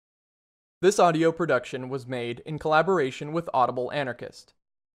This audio production was made in collaboration with Audible Anarchist.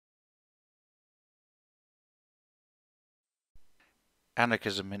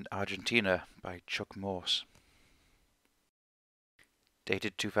 Anarchism in Argentina by Chuck Morse.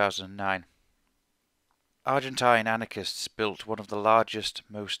 Dated 2009. Argentine anarchists built one of the largest,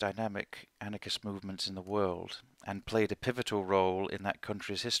 most dynamic anarchist movements in the world, and played a pivotal role in that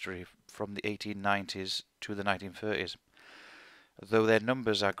country's history from the 1890s to the 1930s. Though their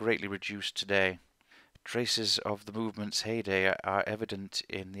numbers are greatly reduced today, traces of the movement's heyday are evident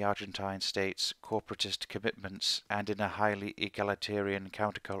in the Argentine state's corporatist commitments and in a highly egalitarian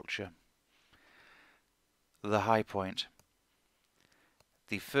counterculture. The high point.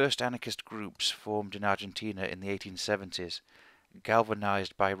 The first anarchist groups formed in Argentina in the 1870s,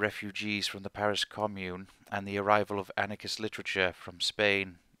 galvanized by refugees from the Paris Commune and the arrival of anarchist literature from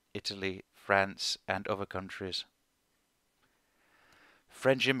Spain, Italy, France, and other countries.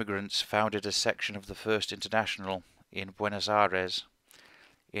 French immigrants founded a section of the First International in Buenos Aires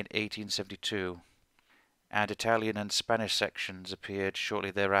in 1872, and Italian and Spanish sections appeared shortly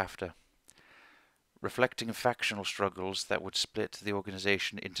thereafter. Reflecting factional struggles that would split the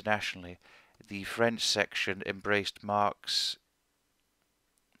organization internationally, the French section embraced Marx,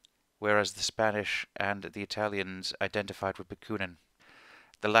 whereas the Spanish and the Italians identified with Bakunin.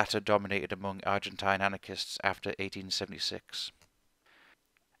 The latter dominated among Argentine anarchists after 1876.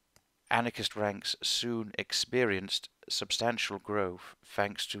 Anarchist ranks soon experienced substantial growth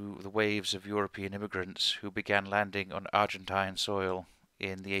thanks to the waves of European immigrants who began landing on Argentine soil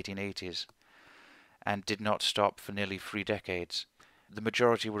in the 1880s. And did not stop for nearly 3 decades. The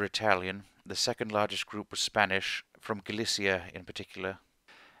majority were Italian, the second largest group was Spanish, from Galicia in particular,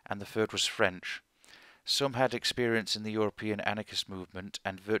 and the third was French. Some had experience in the European anarchist movement,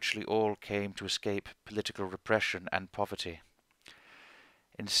 and virtually all came to escape political repression and poverty.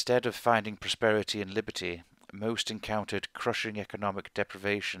 Instead of finding prosperity and liberty, most encountered crushing economic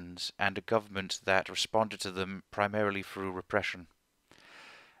deprivations and a government that responded to them primarily through repression.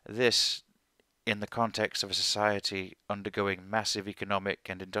 This, in the context of a society undergoing massive economic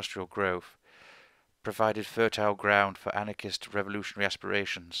and industrial growth, provided fertile ground for anarchist revolutionary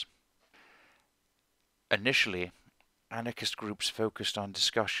aspirations. Initially, anarchist groups focused on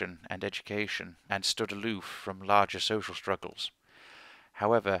discussion and education and stood aloof from larger social struggles.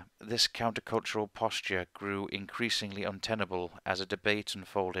 However, this countercultural posture grew increasingly untenable as a debate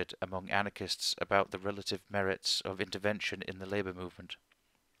unfolded among anarchists about the relative merits of intervention in the labor movement.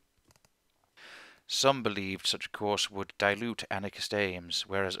 Some believed such a course would dilute anarchist aims,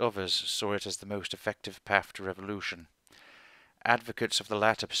 whereas others saw it as the most effective path to revolution. Advocates of the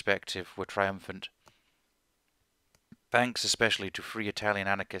latter perspective were triumphant, thanks especially to 3 Italian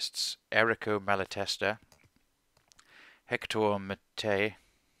anarchists, Errico Malatesta, Hector Mattei,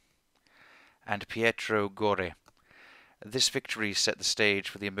 and Pietro Gore. This victory set the stage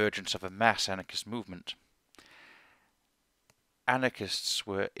for the emergence of a mass anarchist movement. Anarchists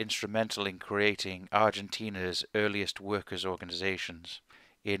were instrumental in creating Argentina's earliest workers' organizations.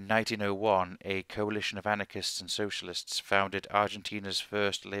 In 1901, a coalition of anarchists and socialists founded Argentina's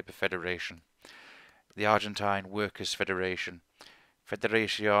first labor federation, the Argentine Workers' Federation,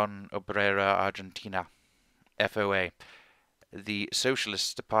 Federación Obrera Argentina, FOA. The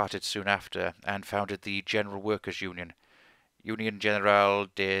socialists departed soon after and founded the General Workers' Union, Unión General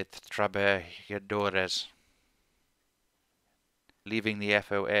de Trabajadores, leaving the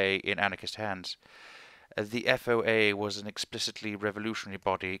FOA in anarchist hands. The FOA was an explicitly revolutionary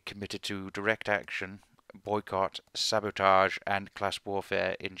body committed to direct action, boycott, sabotage, and class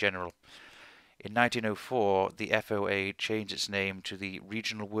warfare in general. In 1904, the FOA changed its name to the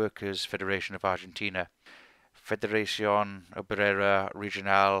Regional Workers' Federation of Argentina, Federación Obrera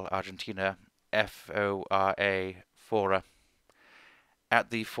Regional Argentina, FORA. At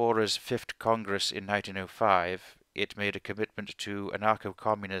the FORA's 5th Congress in 1905, it made a commitment to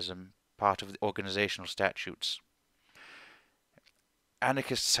anarcho-communism, part of the organizational statutes.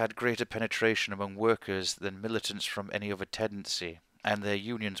 Anarchists had greater penetration among workers than militants from any other tendency, and their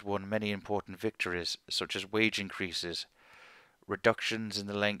unions won many important victories, such as wage increases, reductions in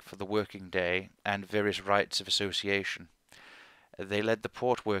the length of the working day, and various rights of association. They led the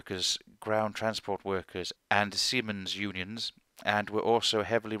port workers, ground transport workers, and seamen's unions, and were also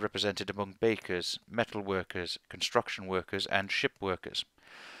heavily represented among bakers, metal workers, construction workers, and ship workers.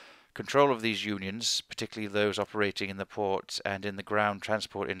 Control of these unions, particularly those operating in the ports and in the ground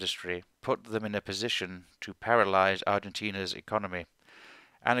transport industry, put them in a position to paralyze Argentina's economy.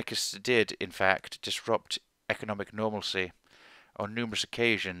 Anarchists did, in fact, disrupt economic normalcy on numerous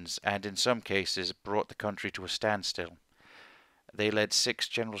occasions, and in some cases brought the country to a standstill. They led 6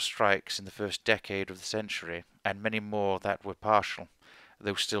 general strikes in the first decade of the century, and many more that were partial,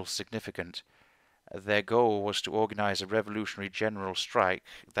 though still significant. Their goal was to organize a revolutionary general strike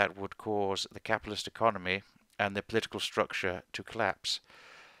that would cause the capitalist economy and the political structure to collapse,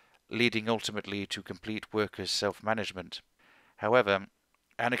 leading ultimately to complete workers' self-management. However,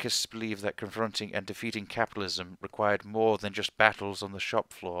 anarchists believed that confronting and defeating capitalism required more than just battles on the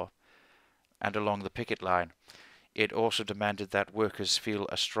shop floor and along the picket line. It also demanded that workers feel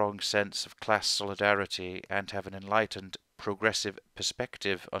a strong sense of class solidarity and have an enlightened, progressive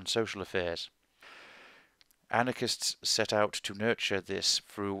perspective on social affairs. Anarchists set out to nurture this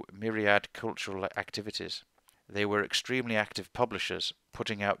through myriad cultural activities. They were extremely active publishers,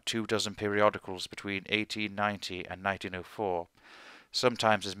 putting out 24 periodicals between 1890 and 1904,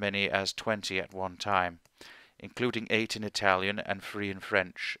 sometimes as many as 20 at one time, including 8 in Italian and 3 in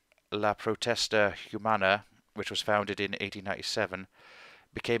French. La Protesta Humana, which was founded in 1897,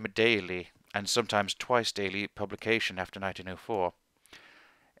 became a daily, and sometimes twice daily, publication after 1904.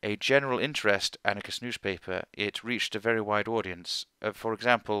 A general interest anarchist newspaper, it reached a very wide audience. For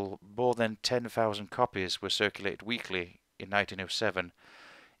example, more than 10,000 copies were circulated weekly in 1907,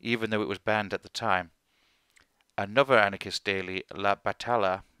 even though it was banned at the time. Another anarchist daily, La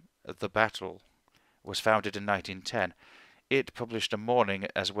Battaglia, The Battle, was founded in 1910. It published a morning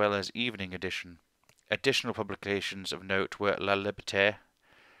as well as evening edition. Additional publications of note were La Liberté,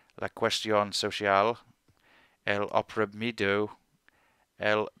 La Cuestión Social, El Oprimido,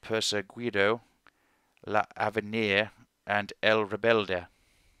 El Perseguido, La Avenir, and El Rebelde.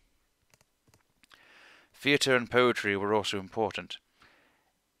 Theatre and poetry were also important.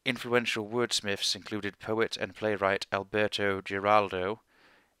 Influential wordsmiths included poet and playwright Alberto Giraldo,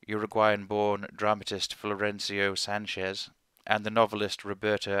 Uruguayan-born dramatist Florencio Sanchez, and the novelist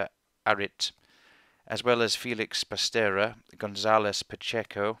Roberta Arit, as well as Felix Pastera, González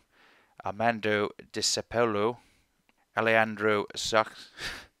Pacheco, Armando de Cepelo, Alejandro Su,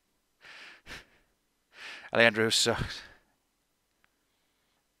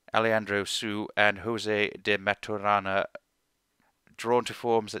 and Jose de Maturana. Drawn to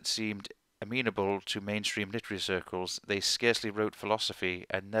forms that seemed amenable to mainstream literary circles, they scarcely wrote philosophy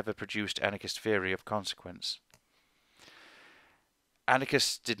and never produced anarchist theory of consequence.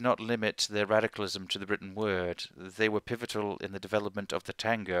 Anarchists did not limit their radicalism to the written word. They were pivotal in the development of the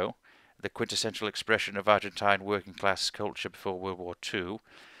tango, the quintessential expression of Argentine working-class culture before World War II.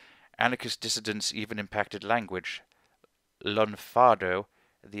 Anarchist dissidents even impacted language. Lunfardo,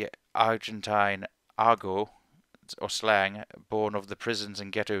 the Argentine argot, or slang, born of the prisons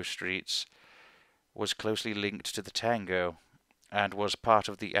and ghetto streets, was closely linked to the tango, and was part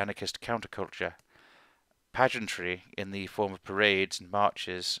of the anarchist counterculture. Pageantry, in the form of parades and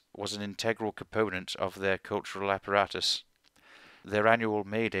marches, was an integral component of their cultural apparatus. Their annual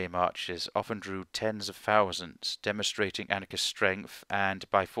May Day marches often drew tens of thousands, demonstrating anarchist strength and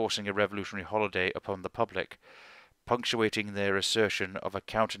by forcing a revolutionary holiday upon the public, punctuating their assertion of a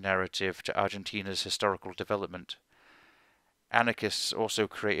counter-narrative to Argentina's historical development. Anarchists also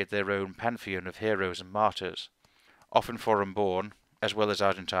created their own pantheon of heroes and martyrs, often foreign-born, as well as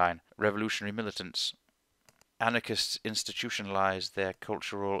Argentine, revolutionary militants. Anarchists institutionalized their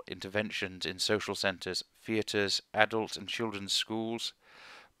cultural interventions in social centers, theaters, adult and children's schools,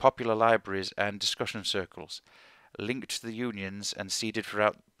 popular libraries and discussion circles, linked to the unions and seeded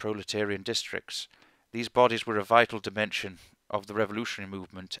throughout proletarian districts. These bodies were a vital dimension of the revolutionary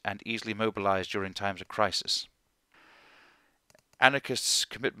movement and easily mobilized during times of crisis. Anarchists'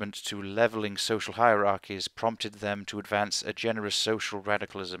 commitment to leveling social hierarchies prompted them to advance a generous social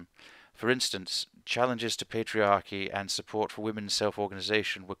radicalism. For instance, challenges to patriarchy and support for women's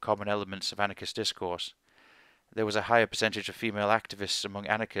self-organization were common elements of anarchist discourse. There was a higher percentage of female activists among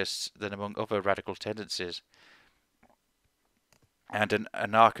anarchists than among other radical tendencies, and an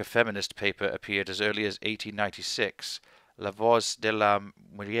anarcho-feminist paper appeared as early as 1896, La Voz de la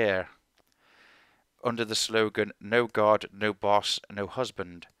Mujer, under the slogan, "No God, no boss, no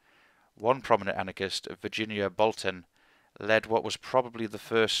husband." One prominent anarchist, Virginia Bolton, led what was probably the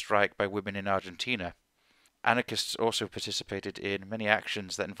first strike by women in Argentina. Anarchists also participated in many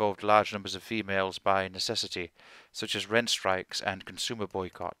actions that involved large numbers of females by necessity, such as rent strikes and consumer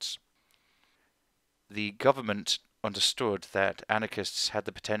boycotts. The government understood that anarchists had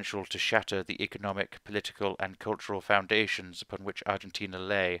the potential to shatter the economic, political, and cultural foundations upon which Argentina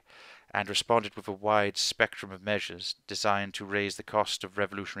lay, and responded with a wide spectrum of measures designed to raise the cost of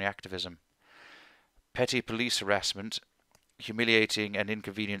revolutionary activism. Petty police harassment, humiliating and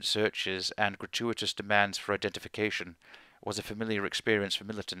inconvenient searches, and gratuitous demands for identification was a familiar experience for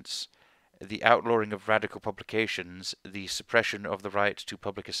militants. The outlawing of radical publications, the suppression of the right to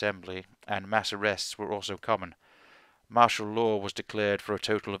public assembly, and mass arrests were also common. Martial law was declared for a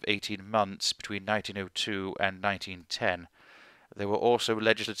total of 18 months between 1902 and 1910. There were also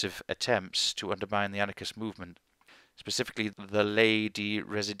legislative attempts to undermine the anarchist movement, specifically the Ley de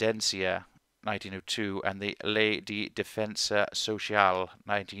Residencia 1902 and the Ley de Defensa Social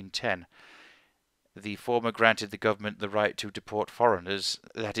 1910. The former granted the government the right to deport foreigners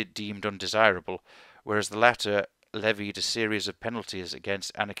that it deemed undesirable, whereas the latter levied a series of penalties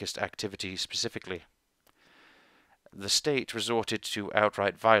against anarchist activity specifically. The state resorted to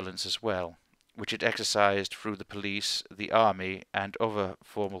outright violence as well, which it exercised through the police, the army, and other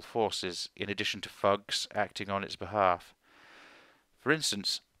formal forces, in addition to thugs acting on its behalf. For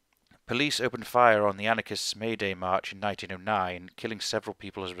instance, police opened fire on the anarchists' May Day march in 1909, killing several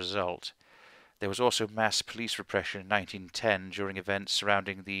people as a result. There was also mass police repression in 1910 during events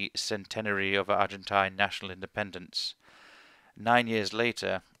surrounding the centenary of Argentine national independence. 9 years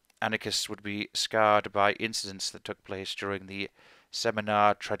later, anarchists would be scarred by incidents that took place during the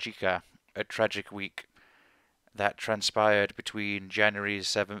Semana Tragica, a tragic week that transpired between January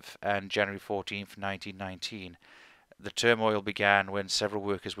 7th and January 14th, 1919. The turmoil began when several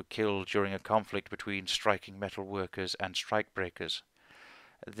workers were killed during a conflict between striking metal workers and strikebreakers.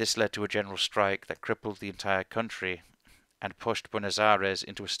 This led to a general strike that crippled the entire country and pushed Buenos Aires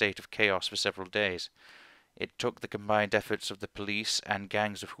into a state of chaos for several days. It took the combined efforts of the police and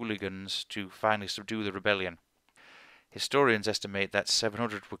gangs of hooligans to finally subdue the rebellion. Historians estimate that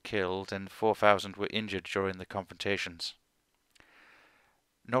 700 were killed and 4,000 were injured during the confrontations.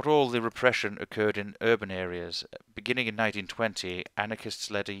 Not all the repression occurred in urban areas. Beginning in 1920, anarchists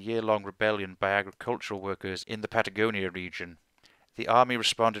led a year-long rebellion by agricultural workers in the Patagonia region. The army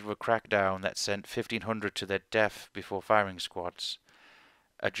responded with a crackdown that sent 1,500 to their death before firing squads.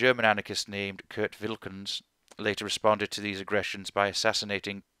 A German anarchist named Kurt Wilkens later responded to these aggressions by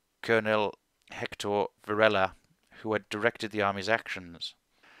assassinating Colonel Hector Varela, who had directed the army's actions.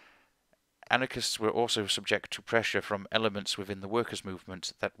 Anarchists were also subject to pressure from elements within the workers'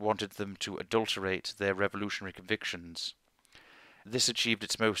 movement that wanted them to adulterate their revolutionary convictions. This achieved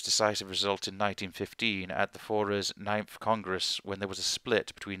its most decisive result in 1915 at the Fora's Ninth Congress, when there was a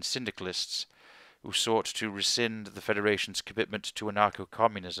split between syndicalists, who sought to rescind the Federation's commitment to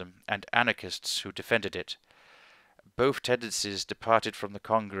anarcho-communism, and anarchists who defended it. Both tendencies departed from the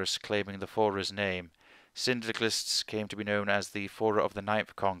Congress claiming the Fora's name. Syndicalists came to be known as the Fora of the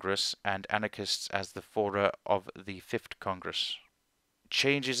Ninth Congress, and anarchists as the Fora of the Fifth Congress.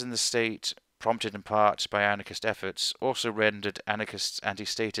 Changes in the state, prompted in part by anarchist efforts, also rendered anarchists'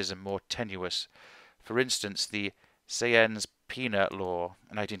 anti-statism more tenuous. For instance, the Sáenz Pena Law,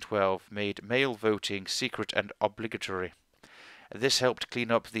 1912, made mail voting secret and obligatory. This helped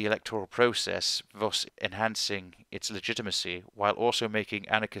clean up the electoral process, thus enhancing its legitimacy, while also making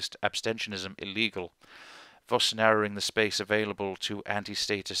anarchist abstentionism illegal, thus narrowing the space available to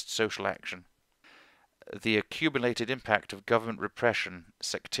anti-statist social action. The accumulated impact of government repression,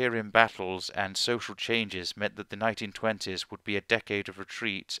 sectarian battles, and social changes meant that the 1920s would be a decade of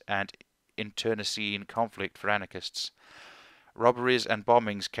retreat and internecine conflict for anarchists. Robberies and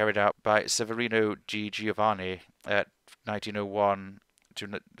bombings carried out by Severino G. Giovanni at 1901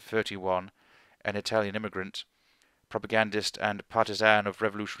 to 31, an Italian immigrant, propagandist and partisan of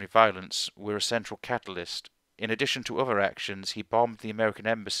revolutionary violence, were a central catalyst. In addition to other actions, he bombed the American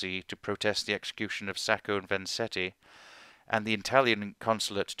embassy to protest the execution of Sacco and Vanzetti, and the Italian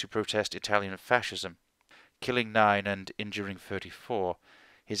consulate to protest Italian fascism, killing 9 and injuring 34.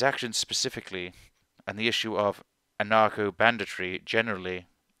 His actions specifically, and the issue of anarcho-banditry generally,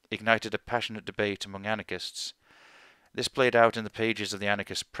 ignited a passionate debate among anarchists. This played out in the pages of the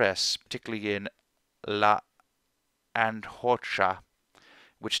anarchist press, particularly in La Antorcha,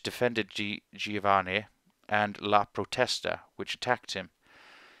 which defended Giovanni, and La Protesta, which attacked him.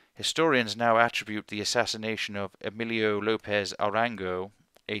 Historians now attribute the assassination of Emilio Lopez Arango,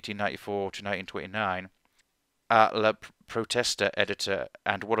 1894 to 1929, a La Protesta editor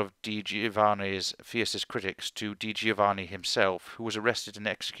and one of Di Giovanni's fiercest critics, to Di Giovanni himself, who was arrested and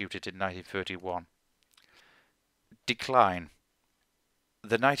executed in 1931. Decline.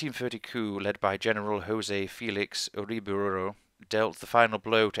 The 1930 coup led by General José Félix Uriburu dealt the final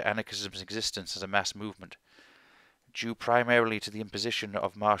blow to anarchism's existence as a mass movement. Due primarily to the imposition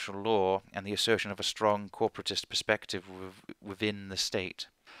of martial law and the assertion of a strong corporatist perspective within the state.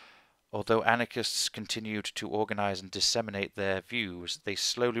 Although anarchists continued to organize and disseminate their views, they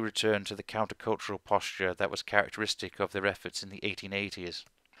slowly returned to the countercultural posture that was characteristic of their efforts in the 1880s.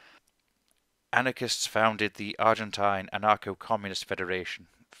 Anarchists founded the Argentine Anarcho-Communist Federation,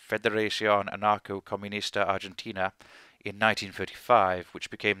 Federación Anarco-Comunista Argentina in 1935, which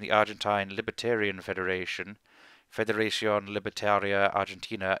became the Argentine Libertarian Federation, Federación Libertaria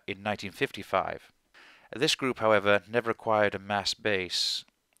Argentina, in 1955. This group, however, never acquired a mass base.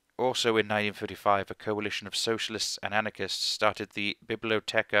 Also in 1935, a coalition of socialists and anarchists started the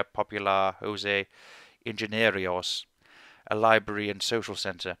Biblioteca Popular Jose Ingenierios, a library and social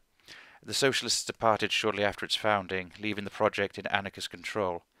centre. The socialists departed shortly after its founding, leaving the project in anarchist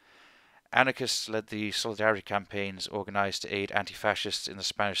control. Anarchists led the solidarity campaigns organised to aid anti-fascists in the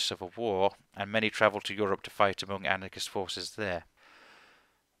Spanish Civil War, and many travelled to Europe to fight among anarchist forces there.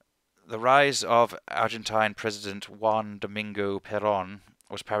 The rise of Argentine President Juan Domingo Perón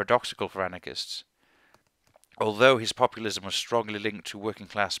was paradoxical for anarchists. Although his populism was strongly linked to working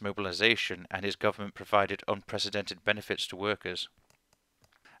class mobilization and his government provided unprecedented benefits to workers,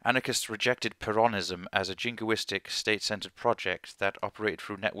 anarchists rejected Peronism as a jingoistic, state-centered project that operated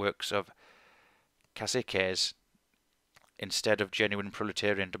through networks of caciques instead of genuine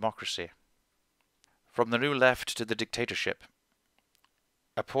proletarian democracy. From the New Left to the dictatorship.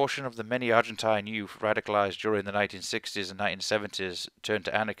 A portion of the many Argentine youth radicalized during the 1960s and 1970s turned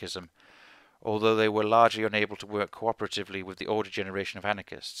to anarchism, although they were largely unable to work cooperatively with the older generation of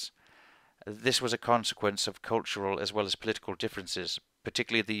anarchists. This was a consequence of cultural as well as political differences,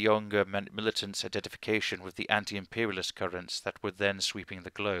 particularly the younger militants' identification with the anti-imperialist currents that were then sweeping the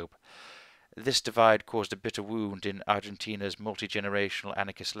globe. This divide caused a bitter wound in Argentina's multi-generational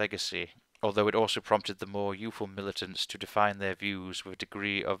anarchist legacy, although it also prompted the more youthful militants to define their views with a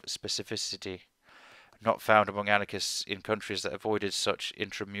degree of specificity not found among anarchists in countries that avoided such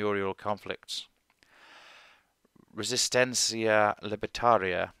intramural conflicts. Resistencia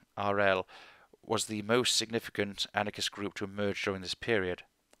Libertaria, RL, was the most significant anarchist group to emerge during this period.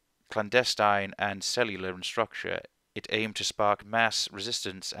 Clandestine and cellular in structure, it aimed to spark mass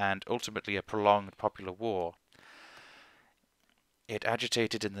resistance and ultimately a prolonged popular war. It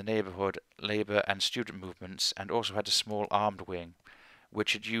agitated in the neighbourhood, labour and student movements, and also had a small armed wing,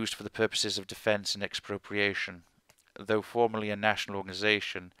 which it used for the purposes of defence and expropriation. Though formerly a national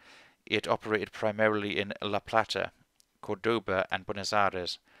organisation, it operated primarily in La Plata, Cordoba and Buenos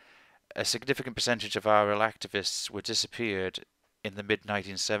Aires. A significant percentage of RL activists were disappeared in the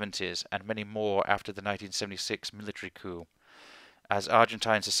mid-1970s, and many more after the 1976 military coup, as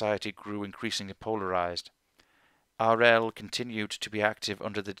Argentine society grew increasingly polarised. RL continued to be active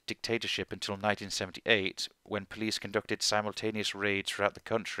under the dictatorship until 1978, when police conducted simultaneous raids throughout the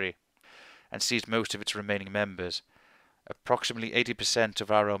country and seized most of its remaining members. Approximately 80%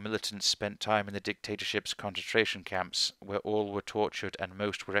 of RL militants spent time in the dictatorship's concentration camps, where all were tortured and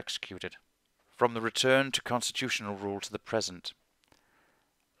most were executed. From the return to constitutional rule to the present,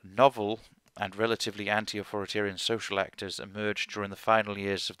 novel and relatively anti-authoritarian social actors emerged during the final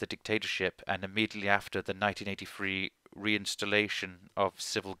years of the dictatorship and immediately after the 1983 reinstallation of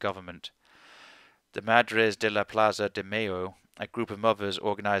civil government. The Madres de la Plaza de Mayo, a group of mothers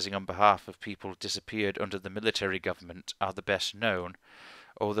organizing on behalf of people disappeared under the military government, are the best known,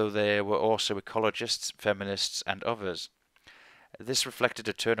 although there were also ecologists, feminists, and others. This reflected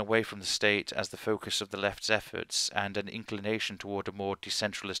a turn away from the state as the focus of the left's efforts and an inclination toward a more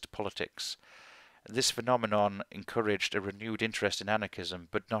decentralist politics. This phenomenon encouraged a renewed interest in anarchism,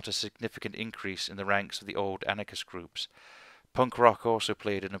 but not a significant increase in the ranks of the old anarchist groups. Punk rock also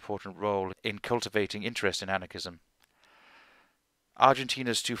played an important role in cultivating interest in anarchism.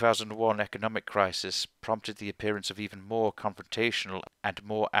 Argentina's 2001 economic crisis prompted the appearance of even more confrontational and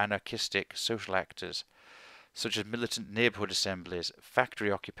more anarchistic social actors, such as militant neighbourhood assemblies,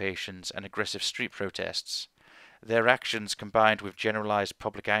 factory occupations, and aggressive street protests. Their actions, combined with generalised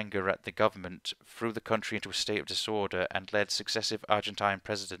public anger at the government, threw the country into a state of disorder and led successive Argentine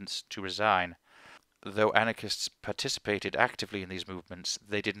presidents to resign. Though anarchists participated actively in these movements,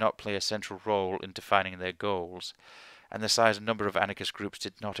 they did not play a central role in defining their goals, and the size and number of anarchist groups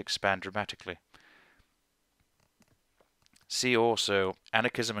did not expand dramatically. See also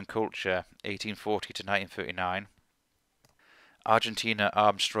Anarchism and Culture, 1840 to 1939, Argentina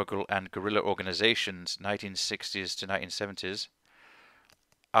Armed Struggle and Guerrilla Organizations, 1960s to 1970s,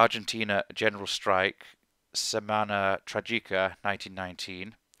 Argentina General Strike, Semana Tragica,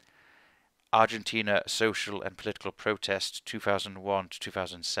 1919, Argentina Social and Political Protest, 2001 to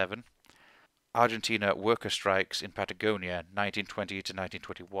 2007, Argentina Worker Strikes in Patagonia, 1920 to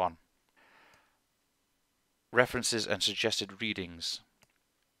 1921. References and suggested readings: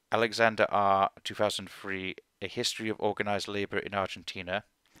 Alexander R., 2003, A History of Organized Labor in Argentina,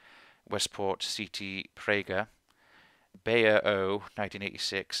 Westport C.T. Prager, Bayer O,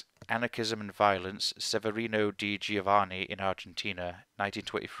 1986, Anarchism and Violence, Severino di Giovanni in Argentina,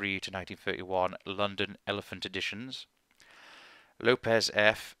 1923 to 1931, London Elephant Editions. Lopez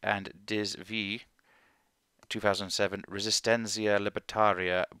F. and Diz V, 2007, Resistencia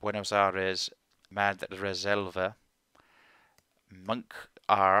Libertaria, Buenos Aires, Madreselva. Monk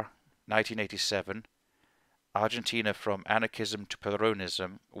R, 1987, Argentina from Anarchism to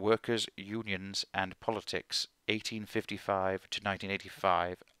Peronism, Workers, Unions and Politics, 1855 to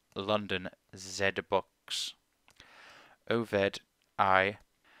 1985, London, Z Books. Oved I,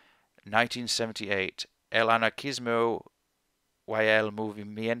 1978, El Anarquismo y el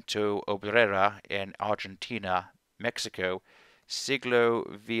Movimiento Obrera en Argentina, Mexico, siglo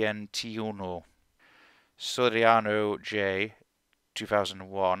XXI. Soriano J,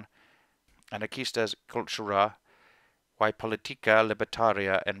 2001, Anarquistas Cultura y Política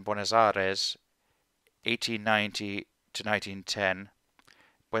Libertaria en Buenos Aires, 1890 to 1910,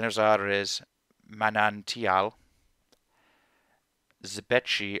 Buenos Aires Manantial.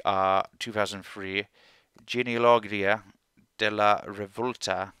 Zbecci R, 2003, Genealogia de la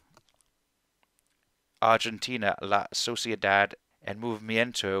Revolta, Argentina, la Sociedad en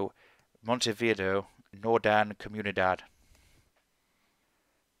Movimiento, Montevideo, Northern Comunidad.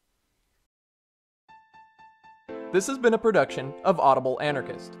 This has been a production of Audible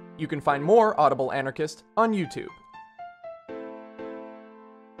Anarchist. You can find more Audible Anarchist on YouTube.